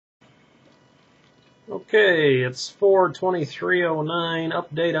Okay, it's 4/23/09.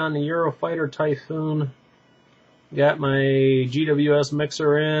 Update on the Eurofighter Typhoon. Got my GWS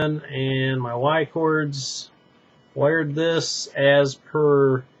mixer in and my Y cords. Wired this as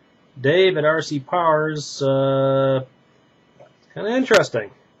per Dave at RC Powers. Kind of interesting.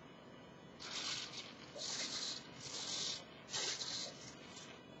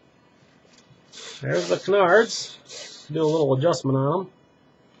 There's the canards. Do a little adjustment on them.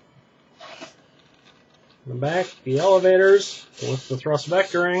 In the back, the elevators with the thrust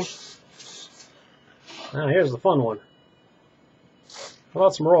vectoring. Now here's the fun one. How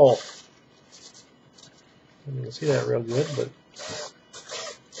about some roll? You can see that real good, but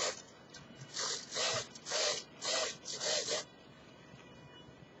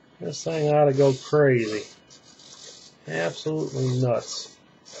this thing ought to go crazy. Absolutely nuts.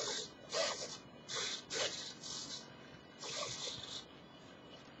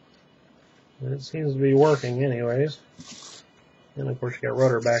 It seems to be working anyways. And of course you got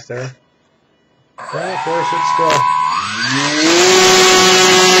rudder back there. And of course it's still...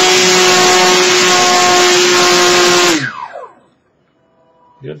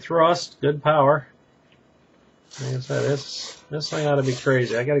 Good thrust, good power. Like I said, this thing ought to be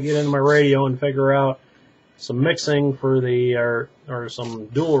crazy. I got to get into my radio and figure out some mixing for the, or some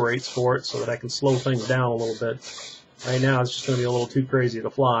dual rates for it so that I can slow things down a little bit. Right now it's just going to be a little too crazy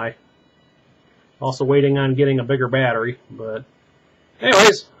to fly. Also waiting on getting a bigger battery, but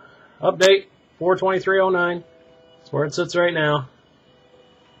anyways, update 4/23/09. That's where it sits right now.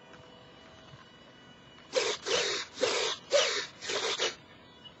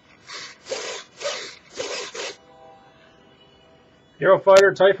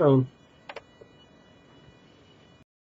 Eurofighter Typhoon.